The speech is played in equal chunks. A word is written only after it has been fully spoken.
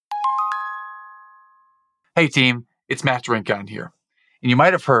Hey team, it's Matt Rincon here. And you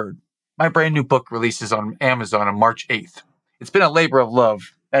might have heard, my brand new book releases on Amazon on March 8th. It's been a labor of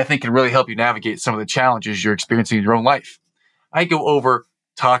love that I think can really help you navigate some of the challenges you're experiencing in your own life. I go over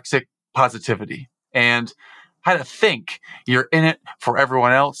toxic positivity and how to think you're in it for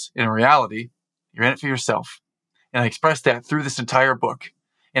everyone else. In reality, you're in it for yourself. And I express that through this entire book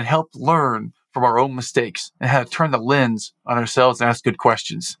and help learn from our own mistakes and how to turn the lens on ourselves and ask good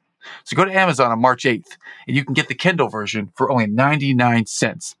questions. So go to Amazon on March 8th and you can get the Kindle version for only 99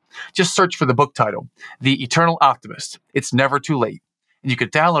 cents. Just search for the book title, The Eternal Optimist. It's never too late. And you can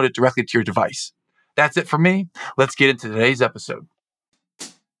download it directly to your device. That's it for me. Let's get into today's episode.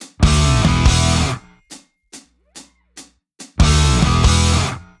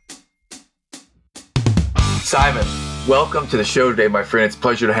 Simon, welcome to the show today, my friend. It's a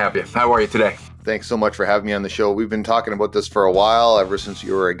pleasure to have you. How are you today? Thanks so much for having me on the show. We've been talking about this for a while, ever since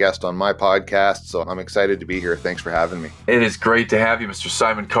you were a guest on my podcast. So I'm excited to be here. Thanks for having me. It is great to have you, Mr.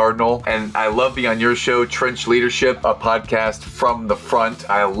 Simon Kardynal. And I love being on your show, Trench Leadership, a podcast from the front.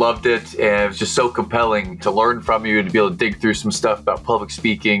 I loved it. And it was just so compelling to learn from you and to be able to dig through some stuff about public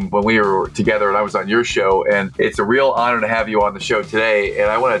speaking when we were together and I was on your show. And it's a real honor to have you on the show today.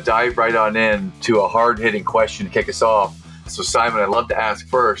 And I want to dive right on in to a hard-hitting question to kick us off. So Simon, I'd love to ask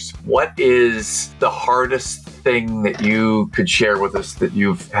first, what is the hardest thing that you could share with us that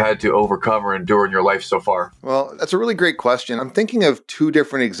you've had to overcome or endure in your life so far? Well, that's a really great question. I'm thinking of two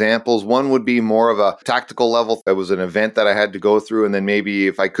different examples. One would be more of a tactical level. That was an event that I had to go through. And then maybe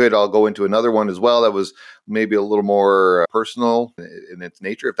if I could, I'll go into another one as well. That was maybe a little more personal in its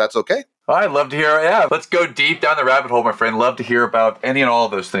nature, if that's okay. I'd love to hear. Yeah, let's go deep down the rabbit hole, my friend. Love to hear about any and all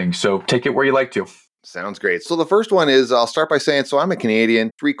of those things. So take it where you like to. Sounds great. So the first one is, I'll start by saying, so I'm a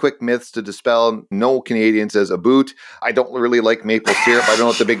Canadian. 3 quick myths to dispel. No Canadian says a boot. I don't really like maple syrup. I don't know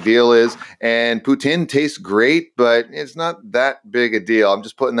what the big deal is. And poutine tastes great, but it's not that big a deal. I'm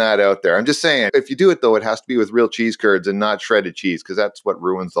just putting that out there. I'm just saying, if you do it though, it has to be with real cheese curds and not shredded cheese, because that's what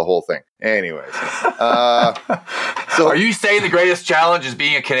ruins the whole thing. Anyways. So are you saying the greatest challenge is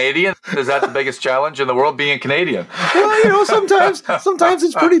being a Canadian? Is that the biggest challenge in the world, being a Canadian? Well, sometimes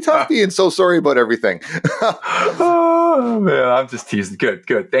it's pretty tough being so sorry about everything. Oh, man, I'm just teasing.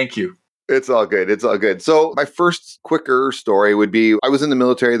 Good. Thank you. It's all good. So my first quicker story would be, I was in the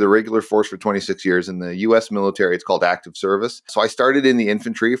military, the regular force for 26 years. In the U.S. military, it's called active service. So I started in the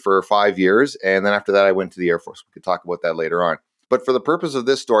infantry for 5 years. And then after that, I went to the Air Force. We could talk about that later on. But for the purpose of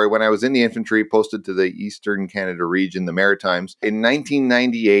this story, when I was in the infantry posted to the Eastern Canada region, the Maritimes, in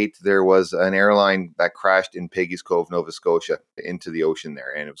 1998, there was an airline that crashed in Peggy's Cove, Nova Scotia, into the ocean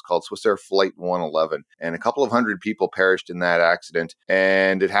there. And it was called Swissair Flight 111. And a couple of hundred people perished in that accident.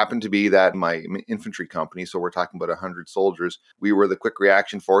 And it happened to be that my infantry company, so we're talking about 100 soldiers, we were the quick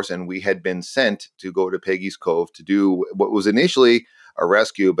reaction force, and we had been sent to go to Peggy's Cove to do what was initially a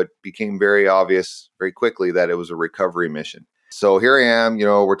rescue, but became very obvious very quickly that it was a recovery mission. So here I am,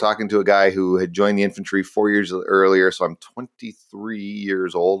 we're talking to a guy who had joined the infantry 4 years earlier. So I'm 23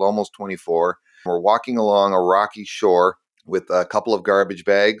 years old, almost 24. We're walking along a rocky shore with a couple of garbage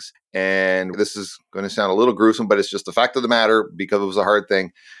bags. And this is going to sound a little gruesome, but it's just the fact of the matter, because it was a hard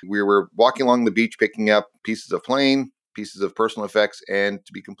thing. We were walking along the beach, picking up pieces of plane, pieces of personal effects, and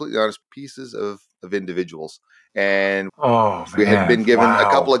to be completely honest, pieces of individuals. And we had been given a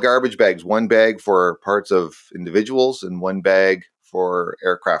couple of garbage bags, one bag for parts of individuals and one bag for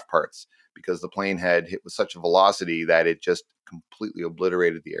aircraft parts, because the plane had hit with such a velocity that it just completely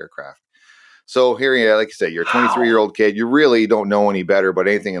obliterated the aircraft. So here, like I said, you're a 23-year-old kid. You really don't know any better about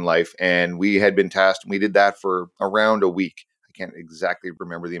anything in life. And we had been tasked. We did that for around a week. I can't exactly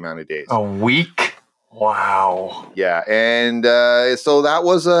remember the amount of days. A week? Wow. Yeah. And so that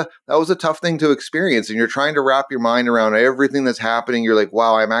was a tough thing to experience. And you're trying to wrap your mind around everything that's happening. You're like,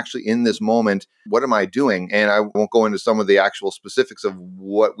 wow, I'm actually in this moment. What am I doing? And I won't go into some of the actual specifics of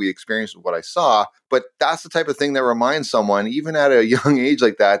what we experienced and what I saw. But that's the type of thing that reminds someone, even at a young age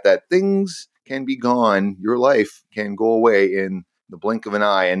like that things can be gone. Your life can go away in the blink of an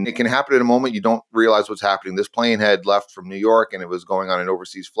eye. And it can happen in a moment. You don't realize what's happening. This plane had left from New York and it was going on an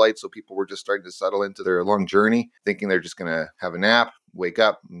overseas flight. So people were just starting to settle into their long journey, thinking they're just going to have a nap, wake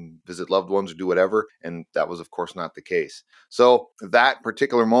up and visit loved ones or do whatever. And that was, of course, not the case. So that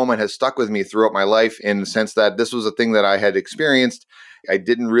particular moment has stuck with me throughout my life, in the sense that this was a thing that I had experienced. I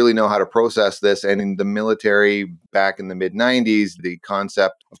didn't really know how to process this. And in the military back in the mid-90s, the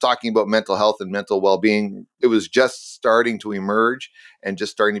concept of talking about mental health and mental well-being, it was just starting to emerge and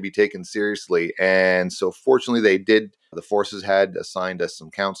just starting to be taken seriously. And so fortunately, the forces had assigned us some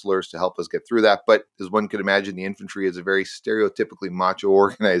counselors to help us get through that. But as one could imagine, the infantry is a very stereotypically macho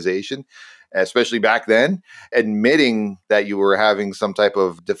organization. especially back then. Admitting that you were having some type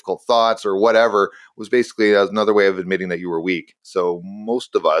of difficult thoughts or whatever was basically another way of admitting that you were weak. So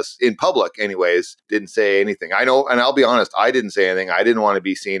most of us, in public anyways, didn't say anything. I know, and I'll be honest, I didn't say anything. I didn't want to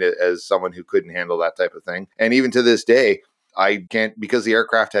be seen as someone who couldn't handle that type of thing. And even to this day, I can't, because the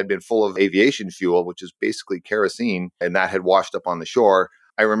aircraft had been full of aviation fuel, which is basically kerosene, and that had washed up on the shore.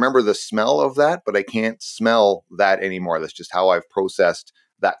 I remember the smell of that, but I can't smell that anymore. That's just how I've processed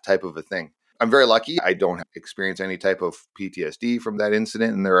that type of a thing. I'm very lucky. I don't experience any type of PTSD from that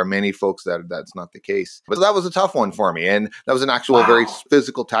incident. And there are many folks that that's not the case. But that was a tough one for me. And that was an actual very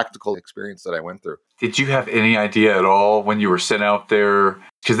physical, tactical experience that I went through. Did you have any idea at all when you were sent out there?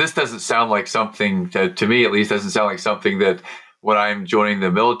 Because this doesn't sound like something that, to me at least, doesn't sound like something that when I'm joining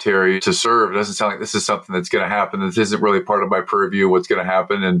the military to serve, it doesn't sound like this is something that's going to happen. This isn't really part of my purview, what's going to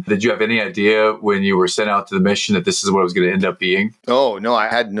happen. And did you have any idea when you were sent out to the mission that this is what it was going to end up being? Oh, no, I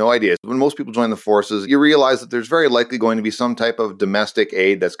had no idea. When most people join the forces, you realize that there's very likely going to be some type of domestic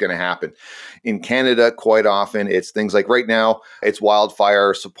aid that's going to happen. In Canada, quite often, it's things like right now, it's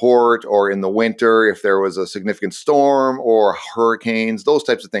wildfire support, or in the winter, if there was a significant storm or hurricanes, those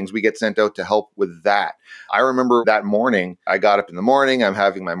types of things, we get sent out to help with that. I remember that morning, I got up in the morning, I'm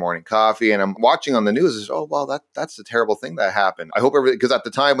having my morning coffee, and I'm watching on the news. Oh, well, that's a terrible thing that happened. I hope because at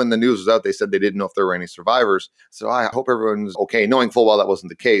the time when the news was out, they said they didn't know if there were any survivors. So I hope everyone's okay, knowing full well that wasn't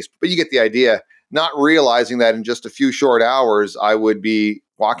the case. But you get the idea, not realizing that in just a few short hours, I would be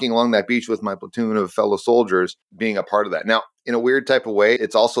walking along that beach with my platoon of fellow soldiers, being a part of that. Now, in a weird type of way,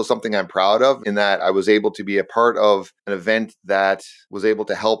 it's also something I'm proud of, in that I was able to be a part of an event that was able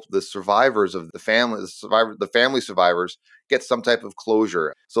to help the survivors of the family survivors get some type of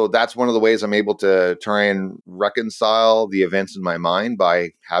closure. So that's one of the ways I'm able to try and reconcile the events in my mind,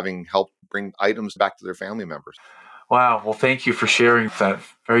 by having helped bring items back to their family members. Wow. Well, thank you for sharing that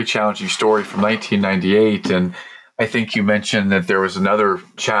very challenging story from 1998. And I think you mentioned that there was another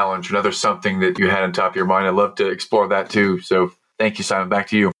challenge, another something that you had on top of your mind. I'd love to explore that too. So thank you, Simon. Back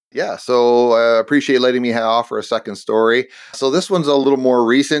to you. Yeah, so I appreciate letting me offer a second story. So this one's a little more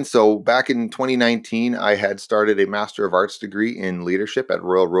recent. So back in 2019, I had started a Master of Arts degree in leadership at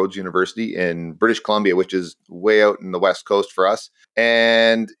Royal Roads University in British Columbia, which is way out in the West Coast for us.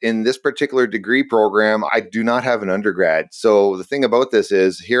 And in this particular degree program, I do not have an undergrad. So the thing about this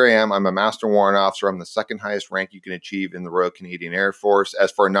is, here I am, I'm a Master Warrant Officer. I'm the second highest rank you can achieve in the Royal Canadian Air Force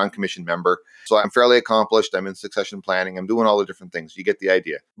as for a non-commissioned member. So I'm fairly accomplished. I'm in succession planning. I'm doing all the different things. You get the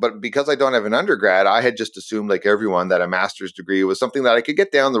idea. But because I don't have an undergrad, I had just assumed, like everyone, that a master's degree was something that I could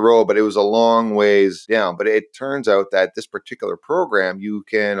get down the road, but it was a long ways down. But it turns out that this particular program, you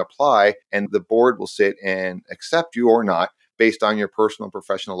can apply and the board will sit and accept you or not based on your personal and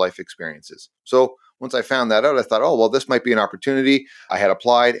professional life experiences. So once I found that out, I thought, oh, well, this might be an opportunity. I had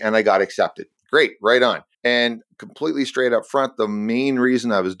applied and I got accepted. Great, right on. And completely straight up front, the main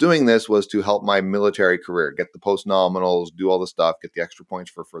reason I was doing this was to help my military career, get the post-nominals, do all the stuff, get the extra points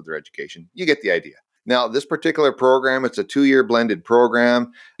for further education. You get the idea. Now, this particular program, it's a 2-year blended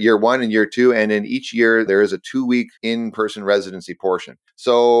program, year 1 and year 2. And in each year, there is a 2-week in-person residency portion.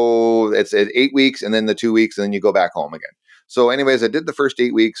 So it's at 8 weeks and then the 2 weeks, and then you go back home again. So anyways, I did the first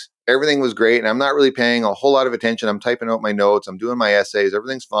 8 weeks. Everything was great. And I'm not really paying a whole lot of attention. I'm typing out my notes. I'm doing my essays.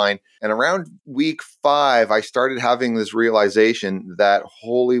 Everything's fine. And around week 5, I started having this realization that,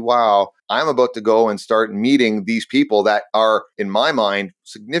 holy wow, I'm about to go and start meeting these people that are, in my mind,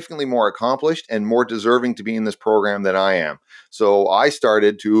 significantly more accomplished and more deserving to be in this program than I am. So I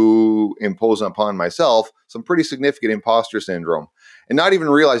started to impose upon myself some pretty significant imposter syndrome. And not even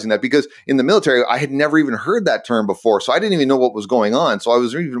realizing that, because in the military, I had never even heard that term before. So I didn't even know what was going on. So I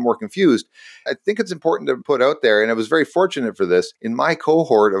was even more confused. I think it's important to put out there, and I was very fortunate for this, in my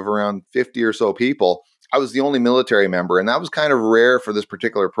cohort of around 50 or so people, I was the only military member, and that was kind of rare for this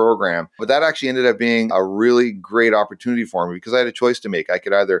particular program. But that actually ended up being a really great opportunity for me, because I had a choice to make. I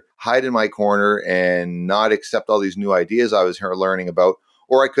could either hide in my corner and not accept all these new ideas I was here learning about,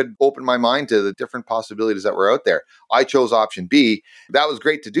 or I could open my mind to the different possibilities that were out there. I chose option B. That was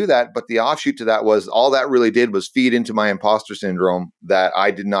great to do that, but the offshoot to that was, all that really did was feed into my imposter syndrome that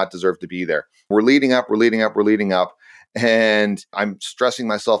I did not deserve to be there. We're leading up. And I'm stressing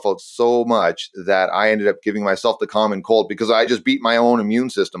myself out so much that I ended up giving myself the common cold, because I just beat my own immune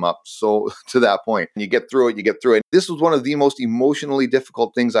system up. So to that point, you get through it. This was one of the most emotionally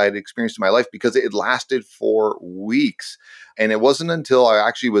difficult things I had experienced in my life, because it lasted for weeks. And it wasn't until I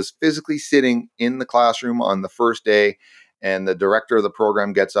actually was physically sitting in the classroom on the first day, and the director of the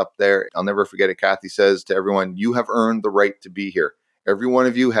program gets up there. I'll never forget it. Kathy says to everyone, "You have earned the right to be here. Every one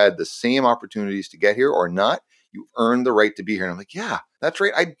of you had the same opportunities to get here or not. You earned the right to be here. And I'm like, yeah, that's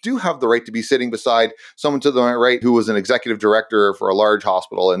right. I do have the right to be sitting beside someone to the right who was an executive director for a large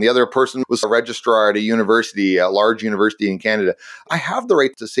hospital. And the other person was a registrar at a university, a large university in Canada. I have the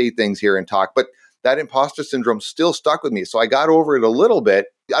right to say things here and talk. But that imposter syndrome still stuck with me. So I got over it a little bit.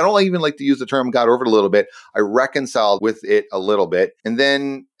 I don't even like to use the term got over it a little bit. I reconciled with it a little bit. And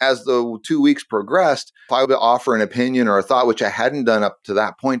then as the 2 weeks progressed, if I would offer an opinion or a thought, which I hadn't done up to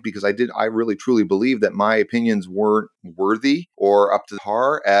that point, because I really truly believe that my opinions weren't worthy or up to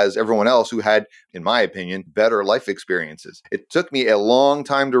par as everyone else who had, in my opinion, better life experiences. It took me a long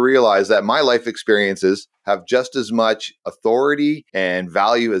time to realize that my life experiences have just as much authority and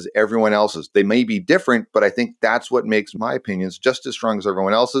value as everyone else's. They may be different, but I think that's what makes my opinions just as strong as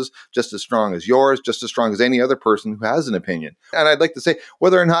everyone else's, just as strong as yours, just as strong as any other person who has an opinion. And I'd like to say,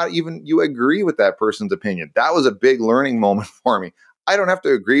 whether or not even you agree with that person's opinion, that was a big learning moment for me. I don't have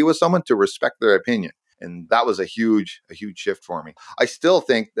to agree with someone to respect their opinion. And that was a huge shift for me. I still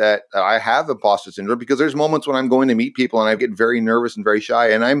think that I have imposter syndrome because there's moments when I'm going to meet people and I get very nervous and very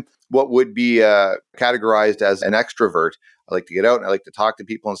shy. And I'm what would be categorized as an extrovert. I like to get out and I like to talk to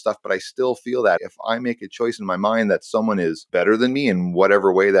people and stuff, but I still feel that if I make a choice in my mind that someone is better than me in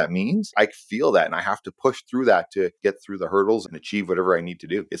whatever way that means, I feel that and I have to push through that to get through the hurdles and achieve whatever I need to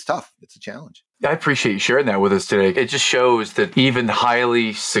do. It's tough. It's a challenge. I appreciate you sharing that with us today. It just shows that even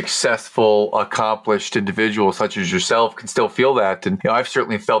highly successful, accomplished individuals such as yourself can still feel that. And I've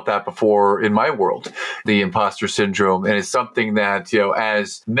certainly felt that before in my world, the imposter syndrome. And it's something that,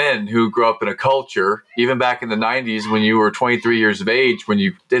 as men who grew up in a culture, even back in the 90s when you were 23 years of age, when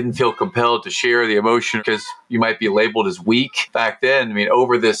you didn't feel compelled to share the emotion because you might be labeled as weak back then.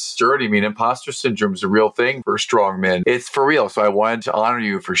 Over this journey, imposter syndrome is a real thing for strong men. It's for real. So I wanted to honor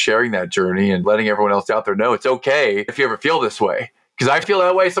you for sharing that journey and letting everyone else out there know it's okay if you ever feel this way. Because I feel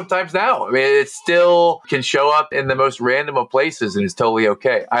that way sometimes now. It still can show up in the most random of places and it's totally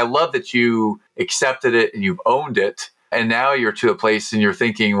okay. I love that you accepted it and you've owned it. And now you're to a place in your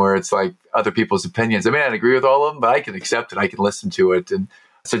thinking where it's like other people's opinions. I may not agree with all of them, but I can accept it. I can listen to it. And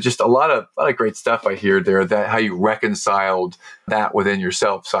so just a lot of great stuff I hear there, that how you reconciled that within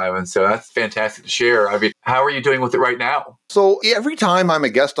yourself, Simon. So that's fantastic to share. How are you doing with it right now? So every time I'm a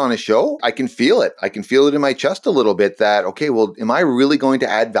guest on a show, I can feel it. I can feel it in my chest a little bit that, okay, well, am I really going to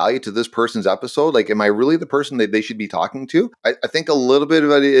add value to this person's episode? Like, am I really the person that they should be talking to? I think a little bit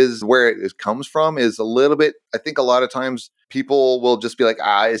of it is where it comes from is a little bit, I think a lot of times people will just be like,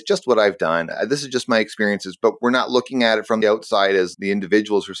 it's just what I've done. This is just my experiences. But we're not looking at it from the outside as the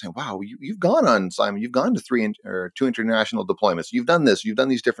individuals who are saying, wow, you've gone on, Simon, you've gone to 2 international deployments. You've done this, you've done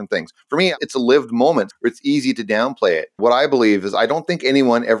these different things. For me, it's a lived moment where it's easy to downplay it. What I believe is I don't think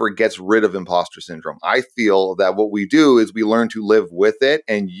anyone ever gets rid of imposter syndrome. I feel that what we do is we learn to live with it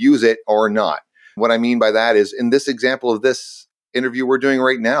and use it or not. What I mean by that is in this example of this interview we're doing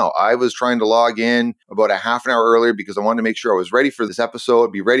right now, I was trying to log in about a half an hour earlier because I wanted to make sure I was ready for this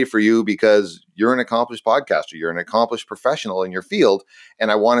episode, be ready for you because you're an accomplished podcaster, you're an accomplished professional in your field,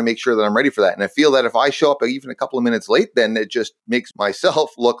 and I want to make sure that I'm ready for that. And I feel that if I show up even a couple of minutes late, then it just makes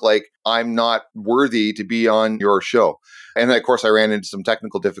myself look like I'm not worthy to be on your show. And then, of course, I ran into some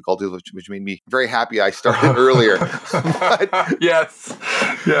technical difficulties, which made me very happy I started earlier. But, yes.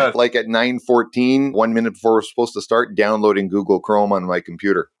 Like at 9:14, 1 minute before we're supposed to start, downloading Google Chrome on my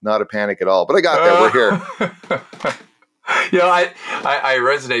computer. Not a panic at all. But I got there. We're here. I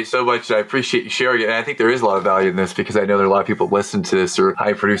resonate so much and I appreciate you sharing it. And I think there is a lot of value in this because I know there are a lot of people that listen to this or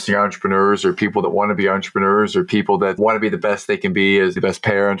high producing entrepreneurs or people that want to be entrepreneurs or people that want to be the best they can be as the best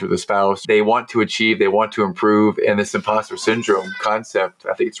parent or the spouse. They want to achieve, they want to improve. And this imposter syndrome concept,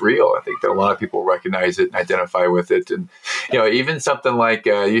 I think it's real. I think that a lot of people recognize it and identify with it. And, even something like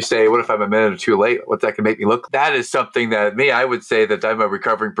you say, what if I'm a minute or two late? What that can make me look? That is something that I would say that I'm a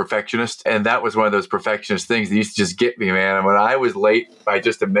recovering perfectionist. And that was one of those perfectionist things that used to just get me, man. And when I was late by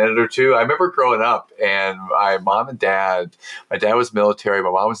just a minute or two, I remember growing up and my dad was military. My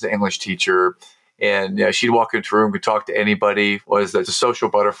mom was an English teacher. And she'd walk into a room, could talk to anybody, was a social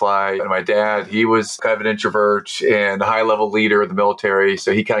butterfly. And my dad, he was kind of an introvert and a high-level leader in the military.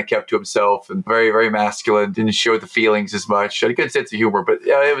 So he kind of kept to himself and very, very masculine, didn't show the feelings as much. Had a good sense of humor. But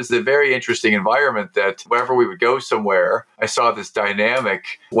it was a very interesting environment that wherever we would go somewhere, I saw this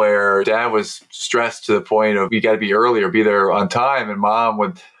dynamic where dad was stressed to the point of, you got to be early or be there on time. And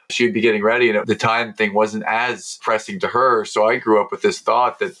mom she'd be getting ready and the time thing wasn't as pressing to her. So I grew up with this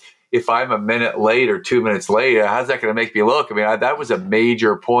thought that if I'm a minute late or 2 minutes late, how's that going to make me look? I mean, that was a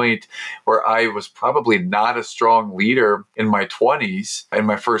major point where I was probably not a strong leader in my 20s, in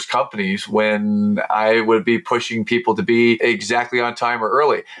my first companies, when I would be pushing people to be exactly on time or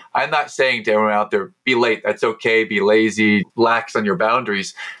early. I'm not saying to everyone out there, be late. That's okay. Be lazy, lax on your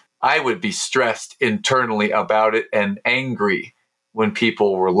boundaries. I would be stressed internally about it and angry when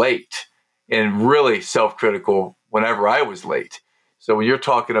people were late and really self-critical whenever I was late. So when you're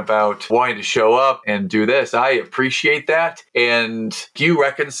talking about wanting to show up and do this, I appreciate that. And you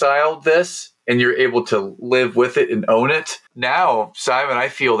reconciled this and you're able to live with it and own it. Now, Simon, I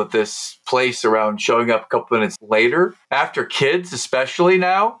feel that this place around showing up a couple minutes later, after kids especially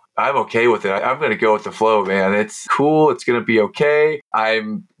now, I'm okay with it. I'm going to go with the flow, man. It's cool. It's going to be okay.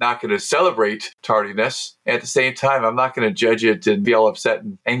 I'm not going to celebrate tardiness. At the same time, I'm not going to judge it and be all upset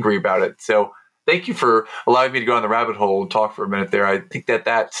and angry about it. So thank you for allowing me to go on the rabbit hole and talk for a minute there. I think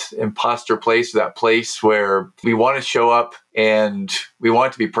that imposter place, that place where we want to show up and we want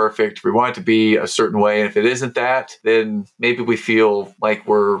it to be perfect. We want it to be a certain way. And if it isn't that, then maybe we feel like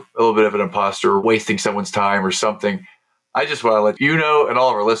we're a little bit of an imposter, wasting someone's time or something. I just want to let you know and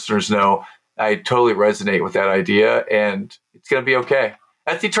all of our listeners know I totally resonate with that idea, and it's going to be okay.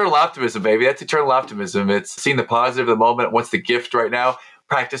 That's eternal optimism, baby. That's eternal optimism. It's seeing the positive of the moment. What's the gift right now?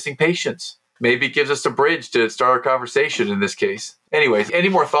 Practicing patience. Maybe it gives us a bridge to start our conversation in this case. Anyways, any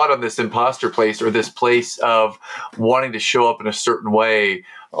more thought on this imposter place or this place of wanting to show up in a certain way?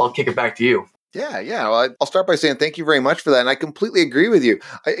 I'll kick it back to you. Yeah. Well, I'll start by saying thank you very much for that. And I completely agree with you.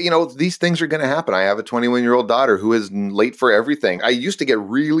 These things are going to happen. I have a 21-year-old daughter who is late for everything. I used to get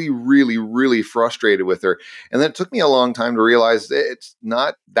really, really, really frustrated with her. And then it took me a long time to realize it's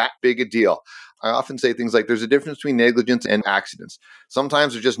not that big a deal. I often say things like there's a difference between negligence and accidents.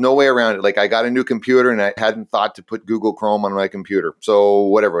 Sometimes there's just no way around it. Like I got a new computer and I hadn't thought to put Google Chrome on my computer. So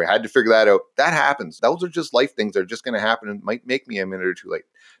whatever, I had to figure that out. That happens. Those are just life things that are just going to happen and might make me a minute or two late.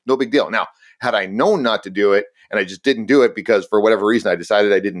 No big deal. Now, had I known not to do it and I just didn't do it because for whatever reason I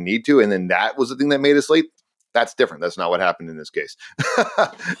decided I didn't need to, and then that was the thing that made us late, that's different. That's not what happened in this case.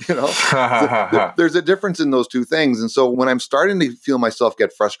 There's a difference in those two things. And so when I'm starting to feel myself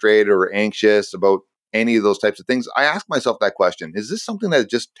get frustrated or anxious about any of those types of things, I ask myself that question: is this something that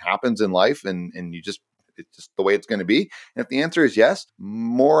just happens in life and it's just the way it's going to be? And if the answer is yes,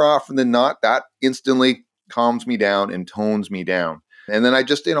 more often than not, that instantly calms me down and tones me down. And then I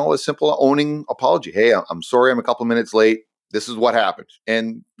just, a simple owning apology. Hey, I'm sorry I'm a couple minutes late. This is what happened.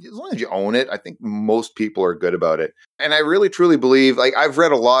 And as long as you own it, I think most people are good about it. And I really, truly believe, like I've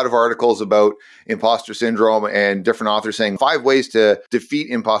read a lot of articles about imposter syndrome and different authors saying 5 ways to defeat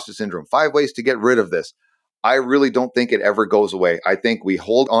imposter syndrome, 5 ways to get rid of this. I really don't think it ever goes away. I think we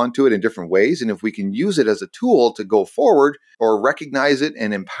hold on to it in different ways. And if we can use it as a tool to go forward or recognize it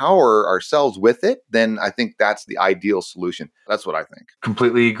and empower ourselves with it, then I think that's the ideal solution. That's what I think.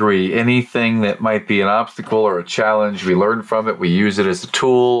 Completely agree. Anything that might be an obstacle or a challenge, we learn from it. We use it as a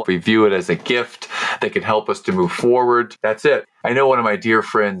tool. We view it as a gift that can help us to move forward. That's it. I know one of my dear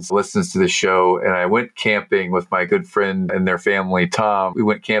friends listens to the show, and I went camping with my good friend and their family, Tom. We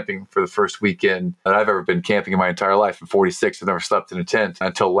went camping for the first weekend that I've ever been camping in my entire life. I'm 46. I've never slept in a tent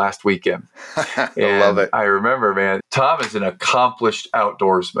until last weekend. I love it. I remember, man, Tom is an accomplished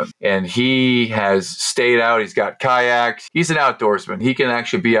outdoorsman, and he has stayed out. He's got kayaks. He's an outdoorsman. He can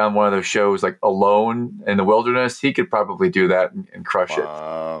actually be on one of those shows like Alone in the Wilderness. He could probably do that and crush it.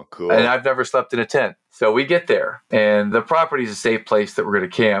 Wow, cool. And I've never slept in a tent. So we get there, and the property is a safe place that we're going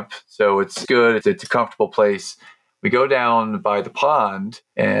to camp. So it's good. It's a comfortable place. We go down by the pond,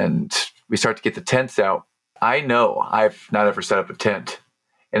 and we start to get the tents out. I know I've not ever set up a tent,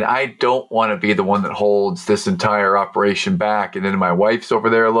 and I don't want to be the one that holds this entire operation back. And then my wife's over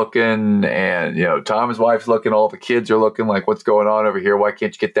there looking, and, Tom's wife's looking. All the kids are looking like, what's going on over here? Why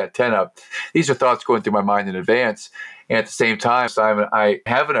can't you get that tent up? These are thoughts going through my mind in advance. And at the same time, Simon, I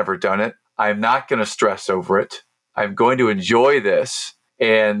haven't ever done it. I'm not going to stress over it. I'm going to enjoy this.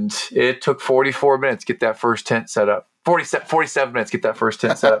 And it took 44 minutes to get that first tent set up. 47 minutes to get that first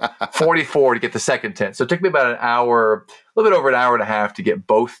tent set up. 44 to get the second tent. So it took me about an hour, a little bit over an hour and a half to get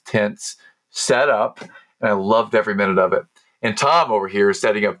both tents set up. And I loved every minute of it. And Tom over here is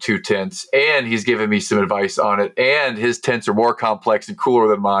setting up 2 tents, and he's giving me some advice on it. And his tents are more complex and cooler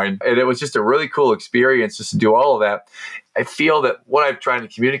than mine. And it was just a really cool experience just to do all of that. I feel that what I'm trying to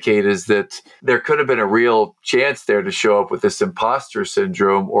communicate is that there could have been a real chance there to show up with this imposter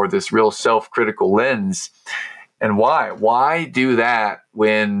syndrome or this real self-critical lens. And why? Why do that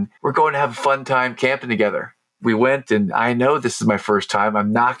when we're going to have a fun time camping together? We went, and I know this is my first time.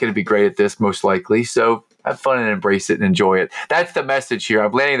 I'm not going to be great at this, most likely. So Have fun and embrace it and enjoy it. That's the message here.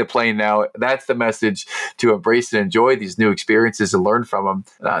 I'm landing the plane now. That's the message, to embrace and enjoy these new experiences and learn from them,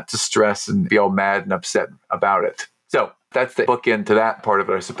 not to stress and be all mad and upset about it. So that's the bookend to that part of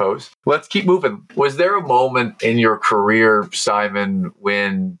it, I suppose. Let's keep moving. Was there a moment in your career, Simon,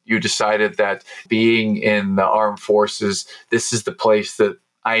 when you decided that being in the armed forces, this is the place that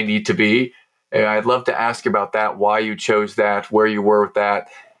I need to be? And I'd love to ask about that, why you chose that, where you were with that,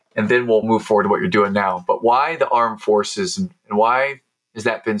 and then we'll move forward to what you're doing now. But why the armed forces, and why has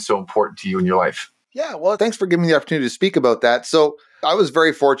that been so important to you in your life? Yeah, well, thanks for giving me the opportunity to speak about that. So I was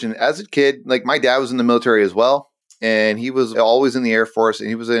very fortunate as a kid. Like my dad was in the military as well. And he was always in the Air Force, and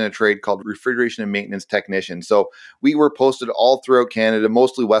he was in a trade called refrigeration and maintenance technician. So we were posted all throughout Canada,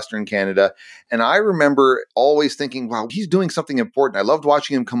 mostly Western Canada. And I remember always thinking, wow, he's doing something important. I loved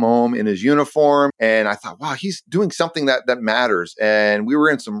watching him come home in his uniform. And I thought, wow, he's doing something that matters. And we were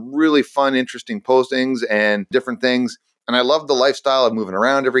in some really fun, interesting postings and different things. And I loved the lifestyle of moving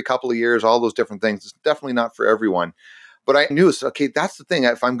around every couple of years, all those different things. It's definitely not for everyone. But I knew, okay, that's the thing.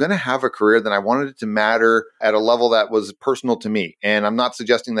 If I'm going to have a career, then I wanted it to matter at a level that was personal to me. And I'm not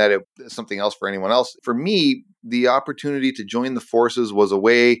suggesting that it's something else for anyone else. For me, the opportunity to join the forces was a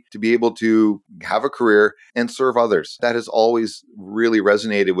way to be able to have a career and serve others. That has always really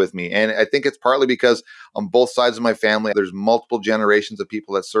resonated with me. And I think it's partly because on both sides of my family, there's multiple generations of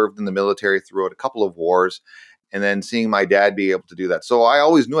people that served in the military throughout a couple of wars. And then seeing my dad be able to do that. So I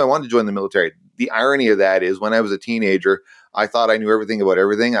always knew I wanted to join the military. The irony of that is when I was a teenager, I thought I knew everything about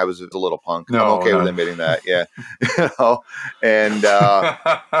everything. I was a little punk. I'm okay with admitting that. Yeah. And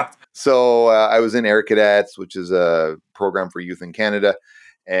so I was in Air Cadets, which is a program for youth in Canada.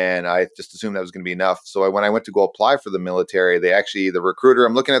 And I just assumed that was going to be enough. So when I went to go apply for the military, the recruiter,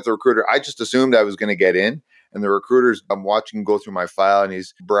 I'm looking at the recruiter. I just assumed I was going to get in. And the recruiter's, I'm watching him go through my file, and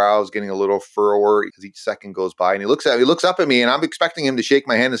his brow's getting a little furrower as each second goes by. And he looks up at me, and I'm expecting him to shake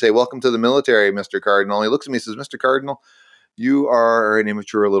my hand and say, "Welcome to the military, Mr. Kardynal." And he looks at me and says, "Mr. Kardynal, you are an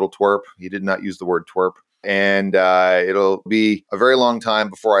immature little twerp." He did not use the word twerp. And it'll be a very long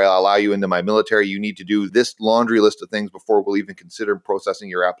time before I allow you into my military. You need to do this laundry list of things before we'll even consider processing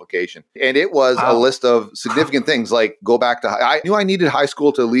your application. And it was a list of significant things, like go back to, I knew I needed high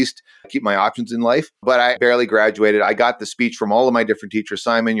school to at least keep my options in life, but I barely graduated. I got the speech from all of my different teachers.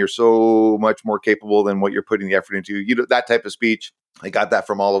 "Simon, you're so much more capable than what you're putting the effort into." You know, that type of speech. I got that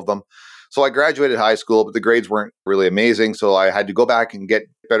from all of them. So I graduated high school, but the grades weren't really amazing. So I had to go back and get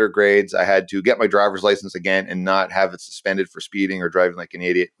better grades. I had to get my driver's license again and not have it suspended for speeding or driving like an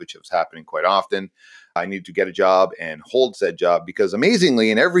idiot, which was happening quite often. I needed to get a job and hold said job because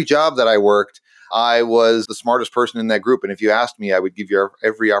amazingly, in every job that I worked, I was the smartest person in that group. And if you asked me, I would give you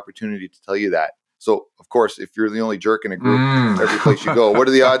every opportunity to tell you that. So, of course, if you're the only jerk in a group, every place you go, what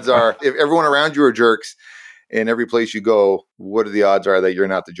are the odds are if everyone around you are jerks? In every place you go, what are the odds are that you're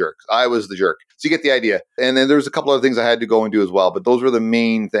not the jerk? I was the jerk. So you get the idea. And then there's a couple other things I had to go and do as well, but those were the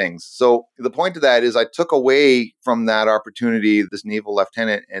main things. So the point of that is I took away from that opportunity, this naval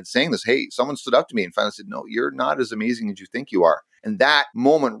lieutenant, and saying this, hey, someone stood up to me and finally said, "No, you're not as amazing as you think you are." And that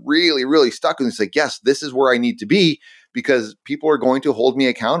moment really, really stuck with me. It's like, yes, this is where I need to be, because people are going to hold me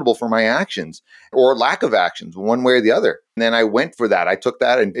accountable for my actions or lack of actions, one way or the other. And then I went for that. I took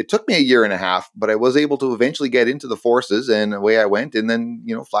that, and it took me a year and a half, but I was able to eventually get into the forces, and away I went. And then,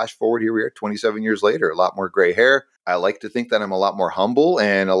 flash forward, here we are 27 years later, a lot more gray hair. I like to think that I'm a lot more humble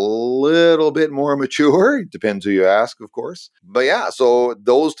and a little bit more mature. It depends who you ask, of course. But yeah, so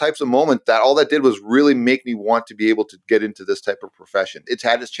those types of moments, that all that did was really make me want to be able to get into this type of profession. It's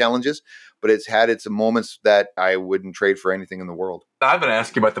had its challenges, but it's had its moments that I wouldn't trade for anything in the world. I'm going to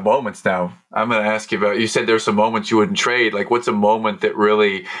ask you about the moments now. I'm going to ask you about, you said there's some moments you wouldn't trade. Like, what's a moment that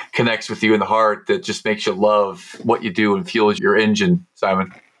really connects with you in the heart that just makes you love what you do and fuels your engine,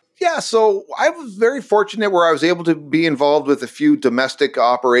 Simon? Yeah, so I was very fortunate where I was able to be involved with a few domestic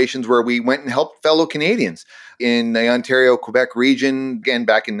operations where we went and helped fellow Canadians. In the Ontario-Quebec region, again,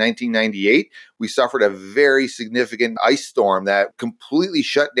 back in 1998, we suffered a very significant ice storm that completely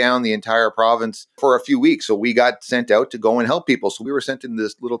shut down the entire province for a few weeks. So we got sent out to go and help people. So we were sent in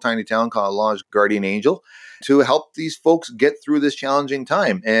this little tiny town called L'Ange Guardian Angel to help these folks get through this challenging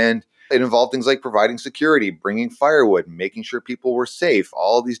time. And it involved things like providing security, bringing firewood, making sure people were safe,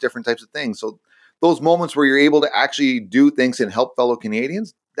 all these different types of things. So those moments where you're able to actually do things and help fellow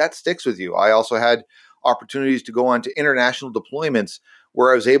Canadians, that sticks with you. I also had opportunities to go on to international deployments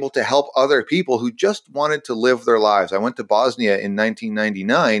where I was able to help other people who just wanted to live their lives. I went to Bosnia in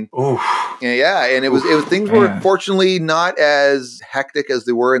 1999. Oof. Yeah, and it was things were fortunately not as hectic as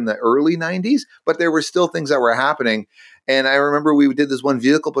they were in the early 90s, but there were still things that were happening. And I remember we did this one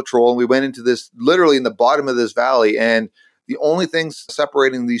vehicle patrol and we went into this literally in the bottom of this valley. And the only thing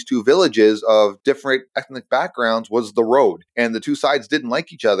separating these two villages of different ethnic backgrounds was the road. And the two sides didn't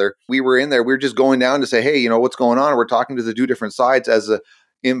like each other. We were in there. We were just going down to say, hey, what's going on? And we're talking to the two different sides as a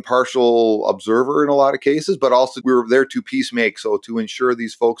impartial observer in a lot of cases, but also we were there to peacemake. So to ensure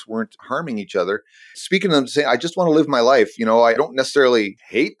these folks weren't harming each other. Speaking to them, saying, I just want to live my life. I don't necessarily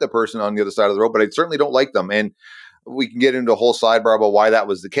hate the person on the other side of the road, but I certainly don't like them. And we can get into a whole sidebar about why that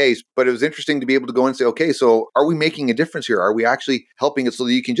was the case, but it was interesting to be able to go and say, okay, so are we making a difference here? Are we actually helping it so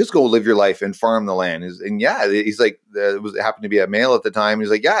that you can just go live your life and farm the land? And yeah, he's like, it happened to be a male at the time.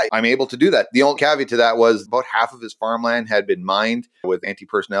 He's like, yeah, I'm able to do that. The only caveat to that was about half of his farmland had been mined with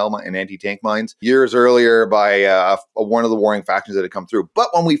anti-personnel and anti-tank mines years earlier by one of the warring factions that had come through. But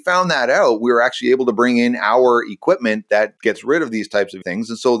when we found that out, we were actually able to bring in our equipment that gets rid of these types of things.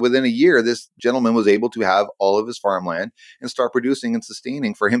 And so within a year, this gentleman was able to have all of his farmland and start producing and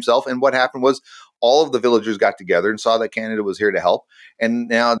sustaining for himself. And what happened was all of the villagers got together and saw that Canada was here to help. And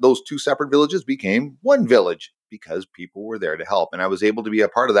now those two separate villages became one village because people were there to help. And I was able to be a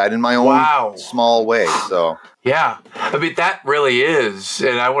part of that in my own small way. So, yeah, I mean, that really is.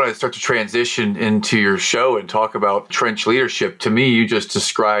 And I want to start to transition into your show and talk about trench leadership. To me, you just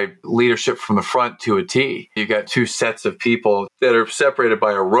described leadership from the front to a T. You got two sets of people that are separated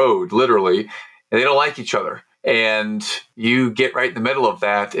by a road, literally, and they don't like each other. And you get right in the middle of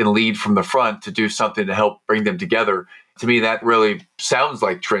that and lead from the front to do something to help bring them together. To me, that really sounds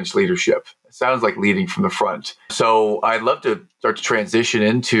like trench leadership. It sounds like leading from the front. So I'd love to start to transition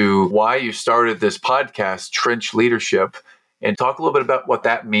into why you started this podcast, Trench Leadership, and talk a little bit about what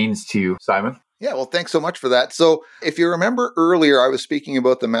that means to you, Simon. Yeah, well, thanks so much for that. So if you remember earlier, I was speaking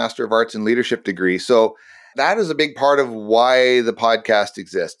about the Master of Arts in Leadership degree. So that is a big part of why the podcast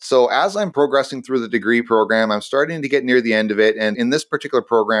exists. So as I'm progressing through the degree program, I'm starting to get near the end of it. And in this particular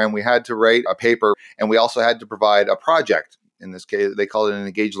program, we had to write a paper and we also had to provide a project. In this case, they call it an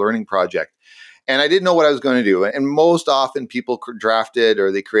engaged learning project. And I didn't know what I was going to do. And most often people drafted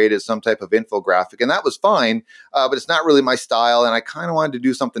or they created some type of infographic, and that was fine, but it's not really my style. And I kind of wanted to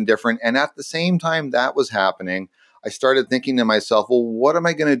do something different. And at the same time that was happening, I started thinking to myself, well, what am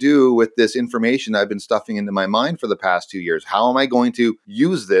I going to do with this information I've been stuffing into my mind for the past 2 years? How am I going to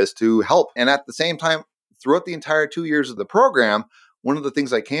use this to help? And at the same time, throughout the entire 2 years of the program, one of the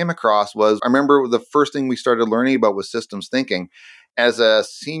things I came across was, I remember the first thing we started learning about was systems thinking. As a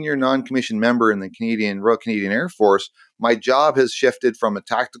senior non-commissioned member in the Royal Canadian Air Force, my job has shifted from a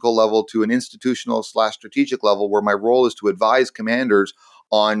tactical level to an institutional/strategic level where my role is to advise commanders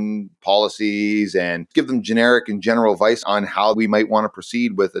on policies and give them generic and general advice on how we might want to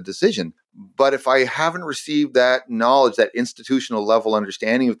proceed with a decision. But if I haven't received that knowledge, that institutional level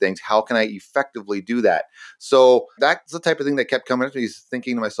understanding of things, how can I effectively do that? So that's the type of thing that kept coming up to me,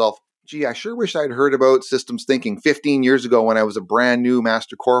 thinking to myself, gee, I sure wish I'd heard about systems thinking 15 years ago when I was a brand new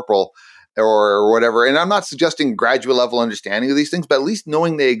master corporal or whatever. And I'm not suggesting graduate level understanding of these things, but at least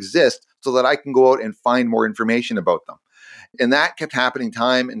knowing they exist so that I can go out and find more information about them. And that kept happening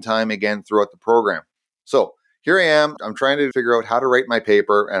time and time again throughout the program. So here I am. I'm trying to figure out how to write my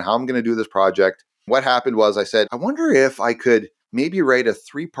paper and how I'm going to do this project. What happened was I said, I wonder if I could maybe write a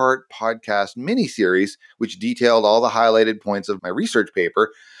 3-part podcast mini-series which detailed all the highlighted points of my research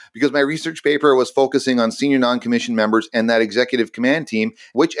paper, because my research paper was focusing on senior non-commissioned members and that executive command team,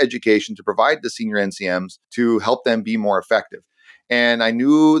 which education to provide the senior NCMs to help them be more effective. And I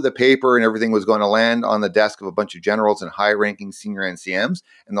knew the paper and everything was going to land on the desk of a bunch of generals and high-ranking senior NCMs.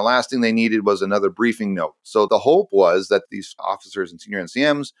 And the last thing they needed was another briefing note. So the hope was that these officers and senior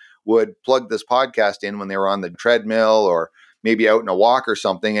NCMs would plug this podcast in when they were on the treadmill or maybe out in a walk or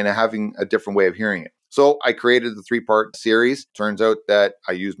something and having a different way of hearing it. So I created the 3-part series. Turns out that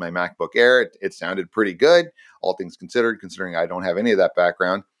I used my MacBook Air. It sounded pretty good, all things considered, considering I don't have any of that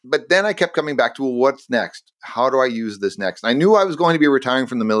background. But then I kept coming back to, well, what's next? How do I use this next? I knew I was going to be retiring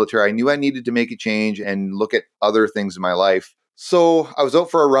from the military. I knew I needed to make a change and look at other things in my life. So I was out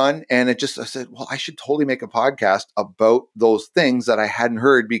for a run and I said, well, I should totally make a podcast about those things that I hadn't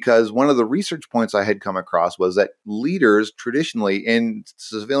heard, because one of the research points I had come across was that leaders traditionally in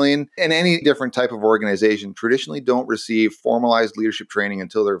civilian and any different type of organization traditionally don't receive formalized leadership training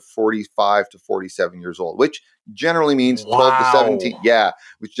until they're 45 to 47 years old, which generally means 12 to 17. Yeah,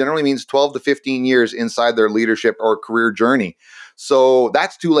 which generally means 12 to 15 years inside their leadership or career journey. So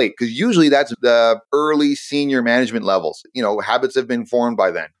that's too late, because usually that's the early senior management levels. Habits have been formed by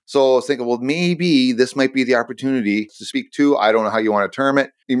then. So I was thinking, well, maybe this might be the opportunity to speak to, I don't know how you want to term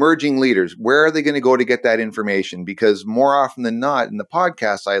it, emerging leaders. Where are they going to go to get that information? Because more often than not, in the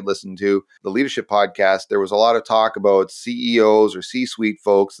podcasts I had listened to, the leadership podcast, there was a lot of talk about CEOs or C-suite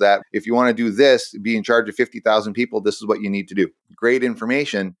folks that if you want to do this, be in charge of 50,000 people, this is what you need to do. Great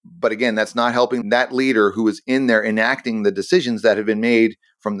information. But again, that's not helping that leader who is in there enacting the decisions that have been made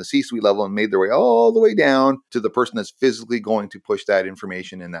from the C-suite level and made their way all the way down to the person that's physically going to push that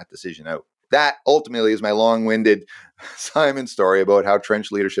information and that decision out. That ultimately is my long-winded Simon story about how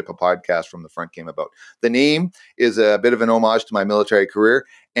Trench Leadership, a podcast from the front, came about. The name is a bit of an homage to my military career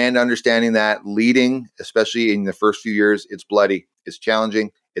and understanding that leading, especially in the first few years, it's bloody, it's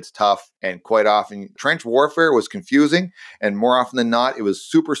challenging, it's tough, and quite often trench warfare was confusing, and more often than not, it was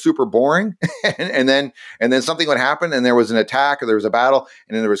super, super boring. and then something would happen, and there was an attack, or there was a battle,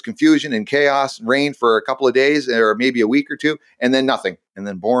 and then there was confusion and chaos, reigned for a couple of days, or maybe a week or two, and then nothing, and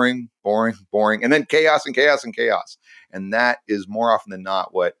then boring, and then chaos and chaos and chaos. And that is more often than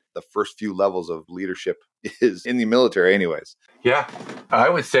not what the first few levels of leadership is in the military, anyways. Yeah, I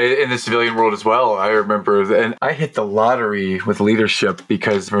would say in the civilian world as well. I remember, and I hit the lottery with leadership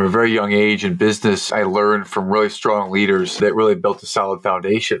because from a very young age in business, I learned from really strong leaders that really built a solid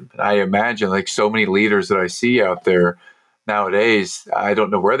foundation. I imagine like so many leaders that I see out there nowadays, I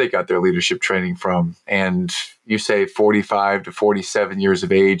don't know where they got their leadership training from. And you say 45 to 47 years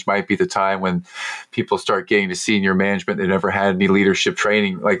of age might be the time when people start getting to senior management. They never had any leadership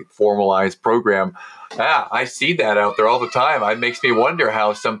training, like formalized program. Yeah, I see that out there all the time. It makes me wonder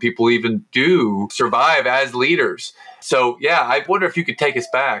how some people even do survive as leaders. So, yeah, I wonder if you could take us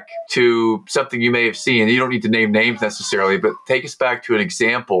back to something you may have seen. You don't need to name names necessarily, but take us back to an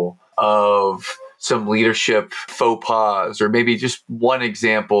example of some leadership faux pas, or maybe just one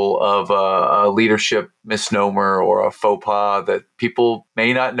example of a leadership misnomer or a faux pas that people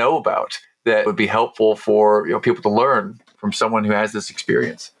may not know about that would be helpful for people to learn from someone who has this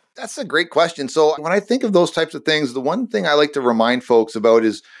experience. That's a great question. So when I think of those types of things, the one thing I like to remind folks about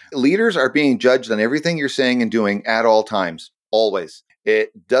is leaders are being judged on everything you're saying and doing at all times, always.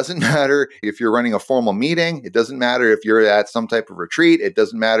 It doesn't matter if you're running a formal meeting. It doesn't matter if you're at some type of retreat. It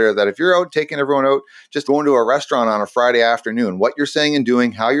doesn't matter that if you're out taking everyone out, just going to a restaurant on a Friday afternoon, what you're saying and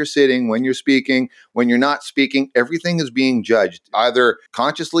doing, how you're sitting, when you're speaking, when you're not speaking, everything is being judged either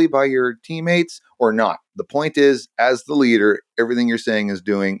consciously by your teammates or not. The point is, as the leader, everything you're saying is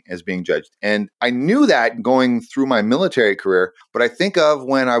doing is being judged. And I knew that going through my military career, but I think of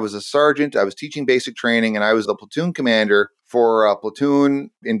when I was a sergeant, I was teaching basic training, and I was the platoon commander for a platoon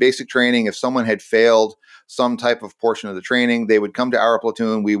in basic training. If someone had failed some type of portion of the training, they would come to our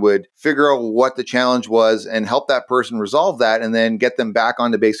platoon. We would figure out what the challenge was and help that person resolve that, and then get them back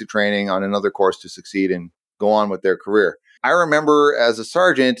onto basic training on another course to succeed and go on with their career. I remember as a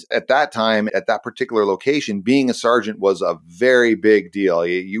sergeant at that time, at that particular location, being a sergeant was a very big deal.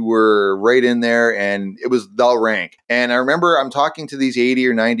 You were right in there and it was the rank. And I remember I'm talking to these 80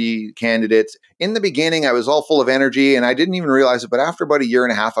 or 90 candidates. In the beginning, I was all full of energy and I didn't even realize it. But after about a year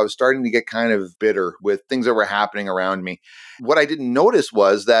and a half, I was starting to get kind of bitter with things that were happening around me. What I didn't notice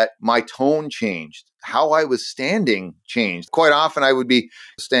was that my tone changed. How I was standing changed. Quite often I would be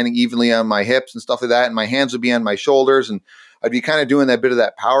standing evenly on my hips and stuff like that, and my hands would be on my shoulders, and I'd be kind of doing that bit of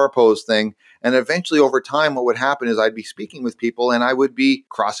that power pose thing. And eventually over time, what would happen is I'd be speaking with people and I would be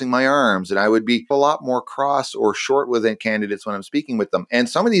crossing my arms, and I would be a lot more cross or short with candidates when I'm speaking with them. And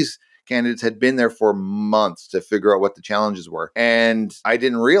some of these candidates had been there for months to figure out what the challenges were. And I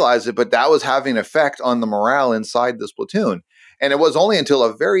didn't realize it, but that was having an effect on the morale inside this platoon. And it was only until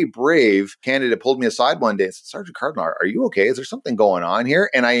a very brave candidate pulled me aside one day and said, "Sergeant Kardynal, are you okay? Is there something going on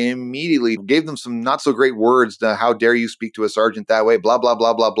here?" And I immediately gave them some not so great words. How dare you speak to a sergeant that way? Blah, blah,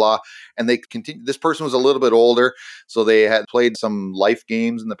 blah, blah, blah. And they continued. This person was a little bit older, so they had played some life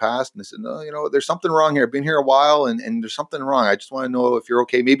games in the past. And they said, "No, there's something wrong here. I've been here a while and there's something wrong. I just want to know if you're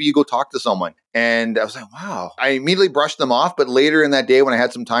okay. Maybe you go talk to someone." And I was like, wow. I immediately brushed them off. But later in that day, when I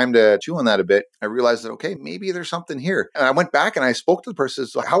had some time to chew on that a bit, I realized that, okay, maybe there's something here. And I went back and I spoke to the person.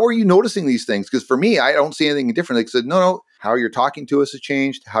 So how are you noticing these things? Because for me, I don't see anything different. They said, no, how you're talking to us has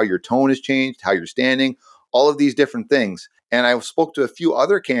changed, how your tone has changed, how you're standing, all of these different things. And I spoke to a few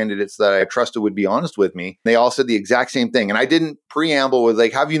other candidates that I trusted would be honest with me. They all said the exact same thing. And I didn't preamble with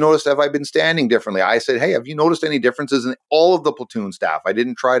like, have I been standing differently? I said, hey, have you noticed any differences in all of the platoon staff? I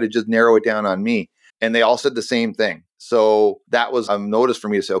didn't try to just narrow it down on me. And they all said the same thing. So that was a notice for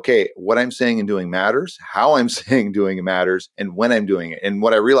me to say, okay, what I'm saying and doing matters, how I'm saying doing it matters, and when I'm doing it. And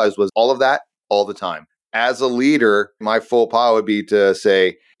what I realized was all of that all the time. As a leader, my faux pas would be to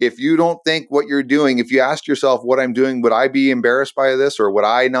say, if you don't think what you're doing, if you ask yourself what I'm doing, would I be embarrassed by this or would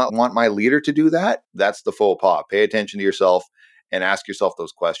I not want my leader to do that? That's the faux pas. Pay attention to yourself and ask yourself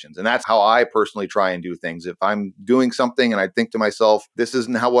those questions. And that's how I personally try and do things. If I'm doing something and I think to myself, this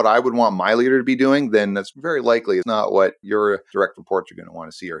isn't how what I would want my leader to be doing, then that's very likely it's not what your direct reports are going to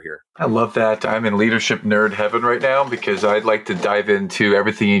want to see or hear. I love that. I'm in leadership nerd heaven right now because I'd like to dive into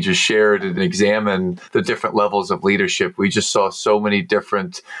everything you just shared and examine the different levels of leadership. We just saw so many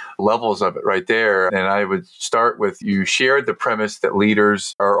different levels of it right there. And I would start with, you shared the premise that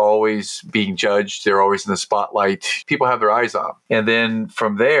leaders are always being judged. They're always in the spotlight. People have their eyes on. And then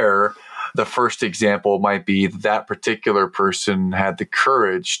from there, the first example might be that particular person had the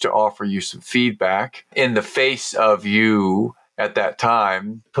courage to offer you some feedback in the face of you at that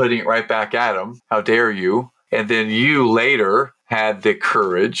time, putting it right back at them. How dare you? And then you later had the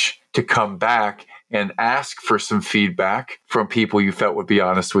courage to come back and ask for some feedback from people you felt would be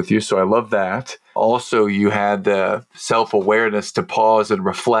honest with you. So I love that. Also, you had the self-awareness to pause and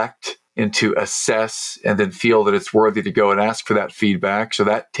reflect and to assess and then feel that it's worthy to go and ask for that feedback. So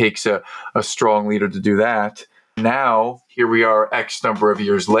that takes a strong leader to do that. Now, here we are X number of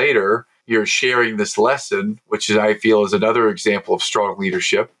years later, you're sharing this lesson, which is, I feel, is another example of strong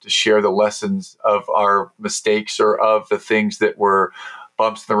leadership, to share the lessons of our mistakes or of the things that were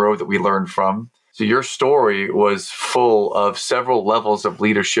bumps in the road that we learned from. So your story was full of several levels of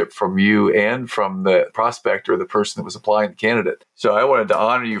leadership from you and from the prospect or the person that was applying the candidate. So I wanted to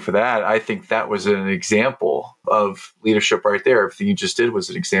honor you for that. I think that was an example of leadership right there. Everything you just did was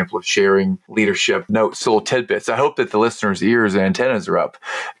an example of sharing leadership notes, little tidbits. I hope that the listeners' ears and antennas are up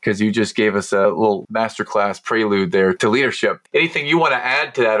because you just gave us a little masterclass prelude there to leadership. Anything you want to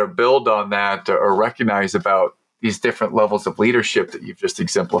add to that or build on that or recognize about these different levels of leadership that you've just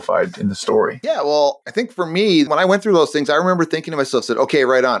exemplified in the story? Yeah, well, I think for me, when I went through those things, I remember thinking to myself, said, okay,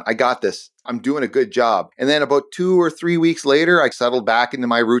 right on, I got this. I'm doing a good job. And then about 2 or 3 weeks later, I settled back into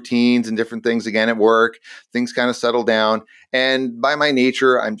my routines and different things again at work. Things kind of settled down. And by my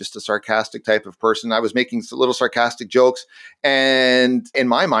nature, I'm just a sarcastic type of person. I was making little sarcastic jokes. And in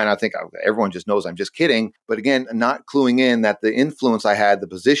my mind, I think everyone just knows I'm just kidding. But again, not cluing in that the influence I had, the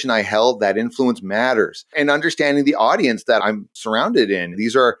position I held, that influence matters. And understanding the audience that I'm surrounded in.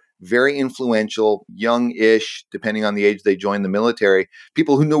 These are very influential, young-ish, depending on the age they join the military,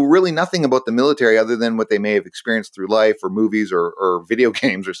 people who know really nothing about the military other than what they may have experienced through life or movies or video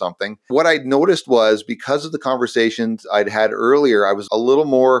games or something. What I'd noticed was because of the conversations I'd had earlier, I was a little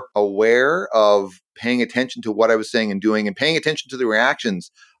more aware of paying attention to what I was saying and doing and paying attention to the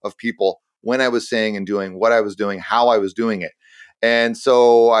reactions of people when I was saying and doing what I was doing, how I was doing it. And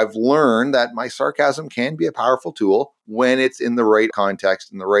so I've learned that my sarcasm can be a powerful tool when it's in the right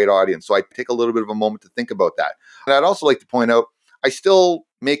context and the right audience. So I take a little bit of a moment to think about that. And I'd also like to point out, I still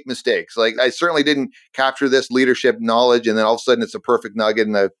make mistakes. Like I certainly didn't capture this leadership knowledge and then all of a sudden it's a perfect nugget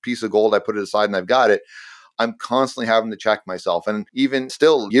and a piece of gold. I put it aside and I've got it. I'm constantly having to check myself. And even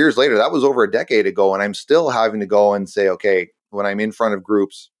still years later, that was over a decade ago. And I'm still having to go and say, okay, when I'm in front of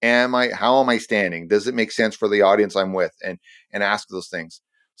groups, how am I standing? Does it make sense for the audience I'm with? And ask those things.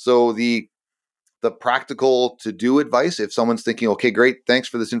 So the practical to do advice, if someone's thinking, okay, great, thanks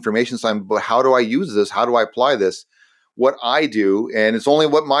for this information, Simon, but how do I use this? How do I apply this? What I do, and it's only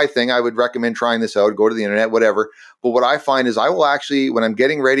what my thing, I would recommend trying this out, go to the internet, whatever. But what I find is I will actually, when I'm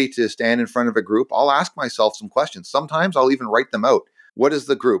getting ready to stand in front of a group, I'll ask myself some questions. Sometimes I'll even write them out. What is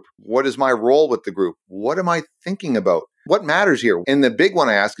the group? What is my role with the group? What am I thinking about? What matters here? And the big one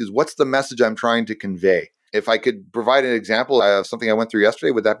I ask is, what's the message I'm trying to convey? If I could provide an example of something I went through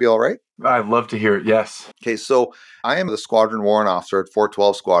yesterday, would that be all right? I'd love to hear it. Yes. Okay, so I am the squadron warrant officer at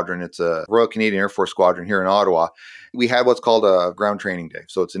 412 Squadron. It's a Royal Canadian Air Force squadron here in Ottawa. We had what's called a ground training day.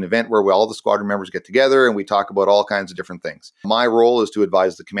 So it's an event where all the squadron members get together and we talk about all kinds of different things. My role is to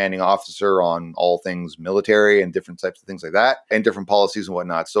advise the commanding officer on all things military and different types of things like that and different policies and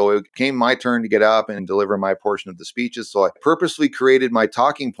whatnot. So it came my turn to get up and deliver my portion of the speeches. So I purposely created my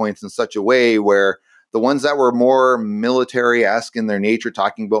talking points in such a way where the ones that were more military-esque in their nature,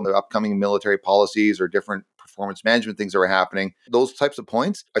 talking about the upcoming military policies or different performance management things that were happening, those types of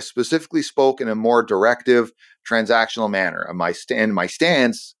points, I specifically spoke in a more directive, transactional manner. My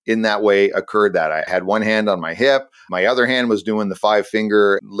stance in that way occurred that I had one hand on my hip, my other hand was doing the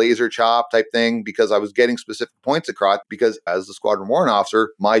 5-finger laser chop type thing because I was getting specific points across, because as the squadron warrant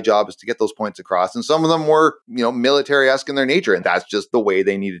officer, my job is to get those points across. And some of them were, military-esque in their nature, and that's just the way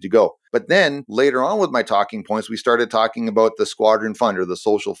they needed to go. But then later on with my talking points, we started talking about the squadron fund or the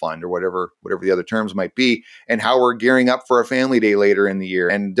social fund or whatever the other terms might be, and how we're gearing up for a family day later in the year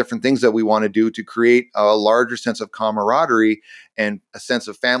and different things that we want to do to create a larger sense of camaraderie and a sense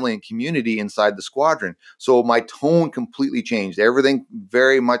of family and community inside the squadron. So my tone completely changed. Everything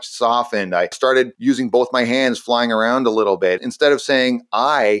very much softened. I started using both my hands, flying around a little bit. Instead of saying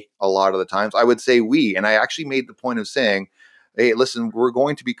I a lot of the times, I would say we. And I actually made the point of saying, hey, listen, we're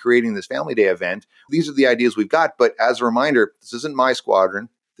going to be creating this family day event. These are the ideas we've got. But as a reminder, this isn't my squadron.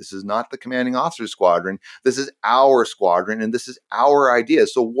 This is not the commanding officer's squadron. This is our squadron, and this is our idea.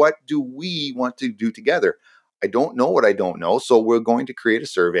 So what do we want to do together? I don't know what I don't know. So we're going to create a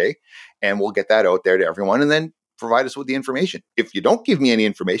survey, and we'll get that out there to everyone, and then provide us with the information. If you don't give me any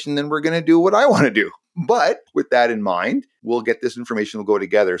information, then we're going to do what I want to do. But with that in mind, we'll get this information, we'll go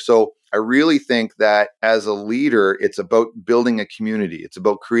together. So I really think that as a leader, it's about building a community. It's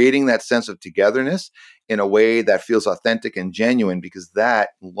about creating that sense of togetherness in a way that feels authentic and genuine, because that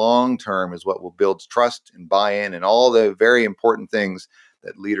long-term is what will build trust and buy-in and all the very important things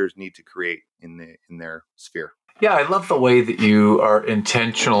that leaders need to create in their sphere. Yeah, I love the way that you are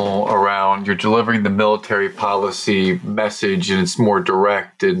intentional around you're delivering the military policy message, and it's more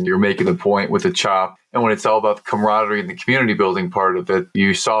direct, and you're making the point with the chop. And when it's all about the camaraderie and the community building part of it,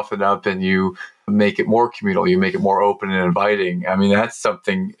 you soften up and you make it more communal, you make it more open and inviting. I mean, that's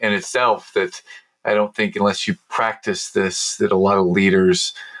something in itself that I don't think, unless you practice this, that a lot of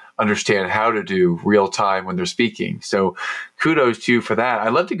leaders understand how to do real time when they're speaking. So kudos to you for that.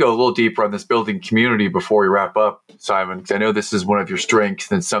 I'd love to go a little deeper on this building community before we wrap up, Simon, because I know this is one of your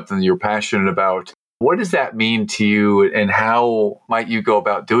strengths and something that you're passionate about. What does that mean to you, and how might you go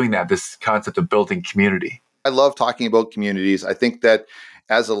about doing that, this concept of building community? I love talking about communities. I think that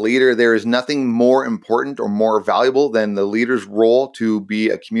as a leader, there is nothing more important or more valuable than the leader's role to be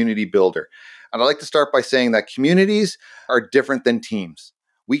a community builder. And I'd like to start by saying that communities are different than teams.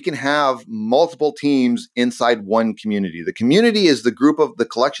 We can have multiple teams inside one community. The community is the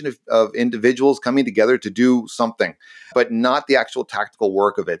collection of individuals coming together to do something, but not the actual tactical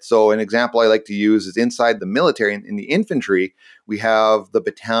work of it. So an example I like to use is inside the military. In the infantry, we have the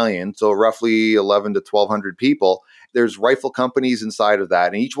battalion, so roughly 11 to 1,200 people. There's rifle companies inside of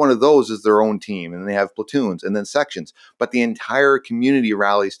that, and each one of those is their own team, and they have platoons and then sections, but the entire community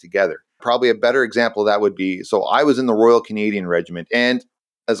rallies together. Probably a better example of that would be, so I was in the Royal Canadian Regiment, and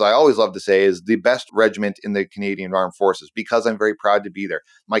as I always love to say, is the best regiment in the Canadian Armed Forces, because I'm very proud to be there.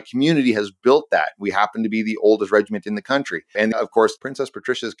 My community has built that. We happen to be the oldest regiment in the country. And of course, Princess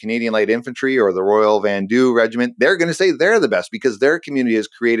Patricia's Canadian Light Infantry or the Royal Vandu Regiment, they're going to say they're the best because their community has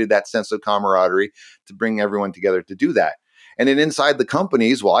created that sense of camaraderie to bring everyone together to do that. And then inside the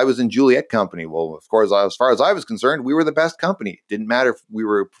companies, well, I was in Juliet Company. Well, of course, as far as I was concerned, we were the best company. It didn't matter if we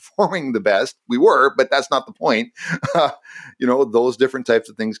were performing the best. We were, but that's not the point. Those different types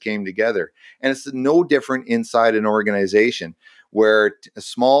of things came together. And it's no different inside an organization where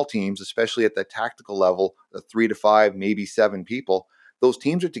small teams, especially at the tactical level, 3 to 5, maybe 7 people, those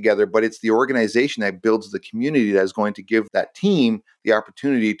teams are together, but it's the organization that builds the community that is going to give that team the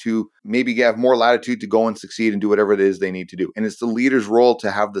opportunity to maybe have more latitude to go and succeed and do whatever it is they need to do. And it's the leader's role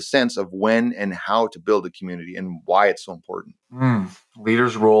to have the sense of when and how to build a community and why it's so important.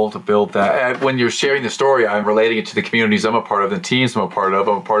 Leader's role to build that. When you're sharing the story, I'm relating it to the communities I'm a part of, the teams I'm a part of.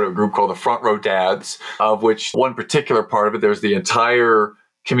 I'm a part of a group called the Front Row Dads, of which one particular part of it, there's the entire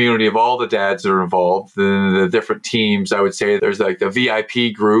community of all the dads that are involved, the different teams. I would say there's like the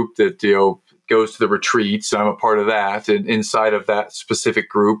VIP group that goes to the retreats. I'm a part of that, and inside of that specific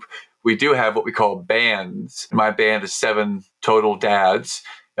group, we do have what we call bands. My band is 7 total dads.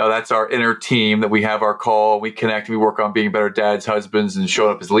 That's our inner team that we have our call. We connect. We work on being better dads, husbands, and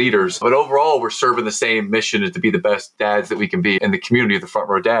showing up as leaders. But overall, we're serving the same mission, is to be the best dads that we can be in the community of the Front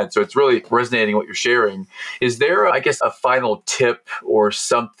Row Dads. So it's really resonating what you're sharing. Is there, I guess, a final tip or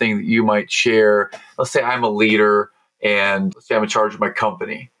something that you might share? Let's say I'm a leader and let's say I'm in charge of my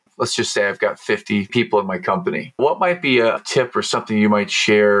company. Let's just say I've got 50 people in my company. What might be a tip or something you might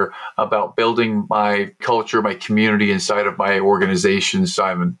share about building my culture, my community inside of my organization,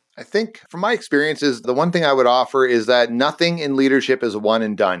 Simon? I think from my experiences, the one thing I would offer is that nothing in leadership is a one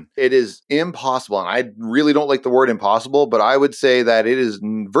and done. It is impossible. And I really don't like the word impossible, but I would say that it is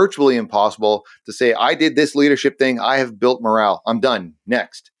virtually impossible to say, I did this leadership thing. I have built morale. I'm done.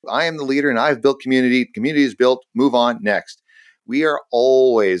 Next. I am the leader and I've built community. Community is built. Move on. Next. We're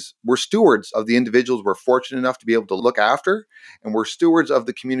stewards of the individuals we're fortunate enough to be able to look after, and we're stewards of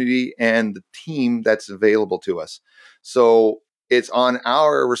the community and the team that's available to us. So it's on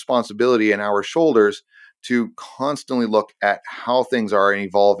our responsibility and our shoulders to constantly look at how things are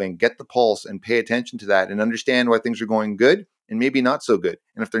evolving, get the pulse and pay attention to that and understand why things are going good and maybe not so good.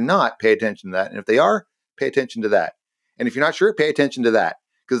 And if they're not, pay attention to that. And if they are, pay attention to that. And if you're not sure, pay attention to that,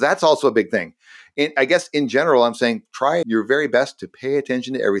 because that's also a big thing. I guess in general, I'm saying try your very best to pay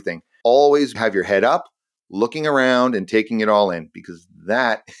attention to everything. Always have your head up, looking around and taking it all in, because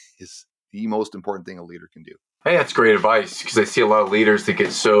that is the most important thing a leader can do. Hey, that's great advice, because I see a lot of leaders that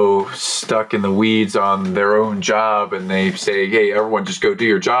get so stuck in the weeds on their own job, and they say, hey, everyone just go do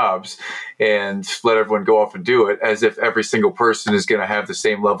your jobs and let everyone go off and do it, as if every single person is going to have the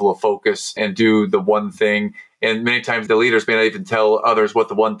same level of focus and do the one thing. And many times the leaders may not even tell others what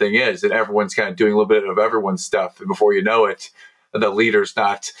the one thing is, and everyone's kind of doing a little bit of everyone's stuff. And before you know it, the leader's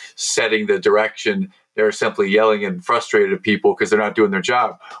not setting the direction. They're simply yelling and frustrated at people because they're not doing their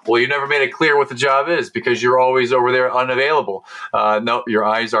job. Well, you never made it clear what the job is because you're always over there unavailable. No, your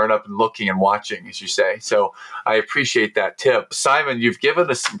eyes aren't up and looking and watching, as you say. So I appreciate that tip. Simon, you've given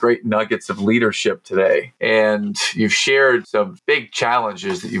us some great nuggets of leadership today, and you've shared some big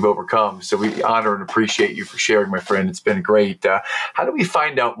challenges that you've overcome. So we honor and appreciate you for sharing, my friend. It's been great. How do we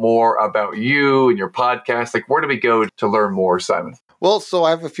find out more about you and your podcast? Like, where do we go to learn more, Simon? Well, so I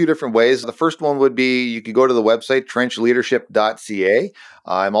have a few different ways. The first one would be you could go to the website, trenchleadership.ca.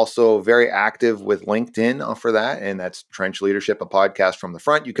 I'm also very active with LinkedIn for that, and that's Trench Leadership, a podcast from the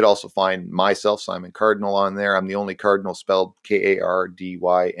front. You could also find myself, Simon Kardynal, on there. I'm the only Cardinal spelled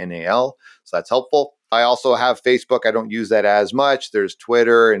Kardynal, so that's helpful. I also have Facebook. I don't use that as much. There's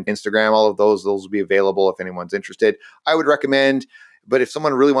Twitter and Instagram, all of those. Those will be available if anyone's interested. I would recommend. But if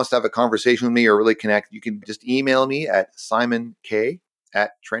someone really wants to have a conversation with me or really connect, you can just email me at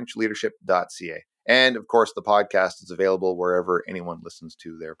simonk@trenchleadership.ca. And of course, the podcast is available wherever anyone listens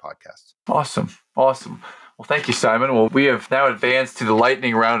to their podcasts. Awesome. Well, thank you, Simon. Well, we have now advanced to the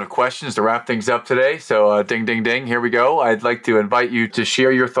lightning round of questions to wrap things up today. So ding, ding, ding. Here we go. I'd like to invite you to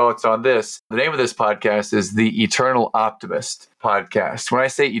share your thoughts on this. The name of this podcast is the Eternal Optimist Podcast. When I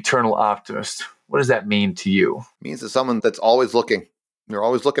say Eternal Optimist, what does that mean to you? It means it's someone that's always looking. They're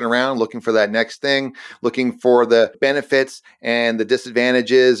always looking around, looking for that next thing, looking for the benefits and the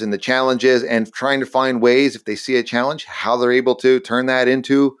disadvantages and the challenges, and trying to find ways, if they see a challenge, how they're able to turn that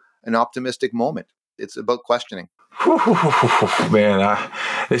into an optimistic moment. It's about questioning. Man,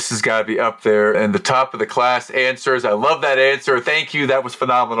 this has got to be up there and the top of the class answers. I love that answer. Thank you. That was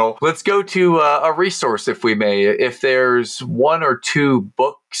phenomenal. Let's go to a resource, if we may. If there's one or two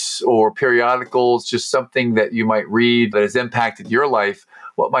books or periodicals, just something that you might read that has impacted your life,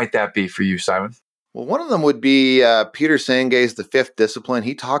 what might that be for you, Simon? Well, one of them would be Peter Senge's The Fifth Discipline.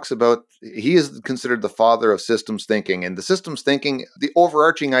 He is considered the father of systems thinking. And the systems thinking, the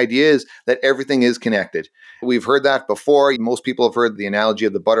overarching idea is that everything is connected. We've heard that before. Most people have heard the analogy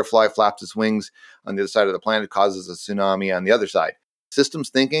of the butterfly flaps its wings on the other side of the planet, causes a tsunami on the other side. Systems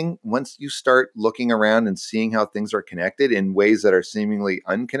thinking, once you start looking around and seeing how things are connected in ways that are seemingly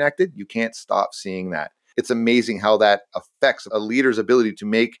unconnected, you can't stop seeing that. It's amazing how that affects a leader's ability to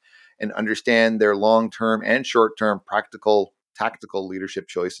make and understand their long-term and short-term practical, tactical leadership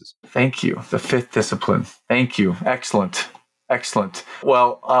choices. Thank you. The Fifth Discipline. Thank you. Excellent.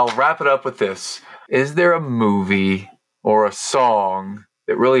 Well, I'll wrap it up with this. Is there a movie or a song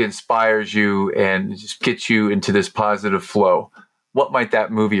that really inspires you and just gets you into this positive flow? What might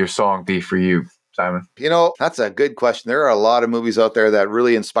that movie or song be for you, Simon? That's a good question. There are a lot of movies out there that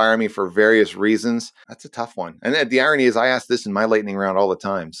really inspire me for various reasons. That's a tough one. And the irony is I ask this in my lightning round all the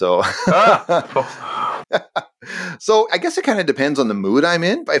time. So, so I guess it kind of depends on the mood I'm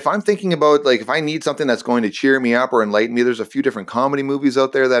in. If I'm thinking about, like, if I need something that's going to cheer me up or enlighten me, there's a few different comedy movies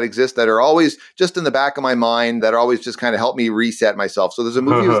out there that exist that are always just in the back of my mind that always just kind of help me reset myself. So there's a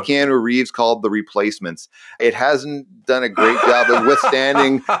movie with Keanu Reeves called The Replacements. It hasn't done a great job of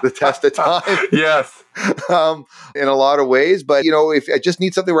withstanding the test of time. Yes. In a lot of ways. But, if I just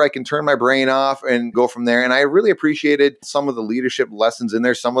need something where I can turn my brain off and go from there. And I really appreciated some of the leadership lessons in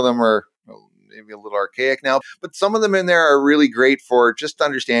there. Some of them are maybe a little archaic now, but some of them in there are really great for just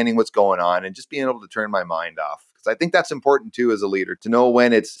understanding what's going on and just being able to turn my mind off. Because I think that's important too as a leader, to know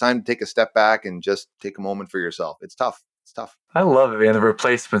when it's time to take a step back and just take a moment for yourself. It's tough. It's tough. I love it, man. The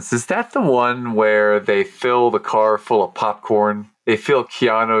Replacements. Is that the one where they fill the car full of popcorn? They fill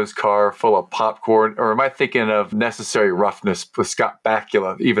Keanu's car full of popcorn? Or am I thinking of Necessary Roughness with Scott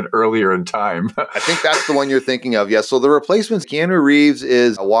Bakula even earlier in time? I think that's the one you're thinking of. Yeah. So The Replacements, Keanu Reeves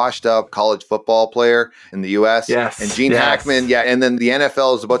is a washed up college football player in the US. Yes. And Gene Hackman. Yeah. And then the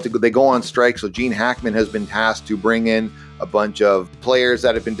NFL is about to go, they go on strike. So Gene Hackman has been tasked to bring in a bunch of players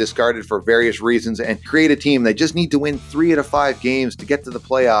that have been discarded for various reasons and create a team. They just need to win 3 out of 5 games to get to the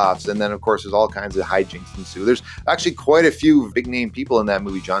playoffs. And then, of course, there's all kinds of hijinks ensue. There's actually quite a few big name people in that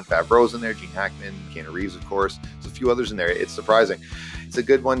movie. Jon Favreau's in there, Gene Hackman, Keanu Reeves, of course. There's a few others in there. It's surprising. It's a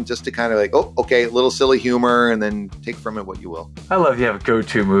good one just to kind of like, oh, okay, a little silly humor and then take from it what you will. I love you have a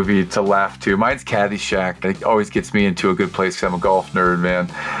go-to movie to laugh to. Mine's Caddyshack. It always gets me into a good place because I'm a golf nerd, man.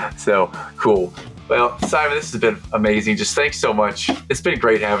 So cool. Well, Simon, this has been amazing. Just thanks so much. It's been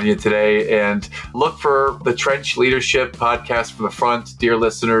great having you today. And look for the Trench Leadership podcast from the front. Dear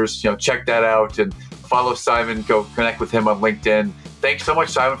listeners, check that out and follow Simon. Go connect with him on LinkedIn. Thanks so much,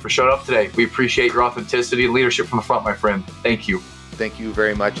 Simon, for showing up today. We appreciate your authenticity and leadership from the front, my friend. Thank you. Thank you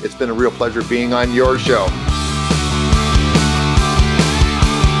very much. It's been a real pleasure being on your show.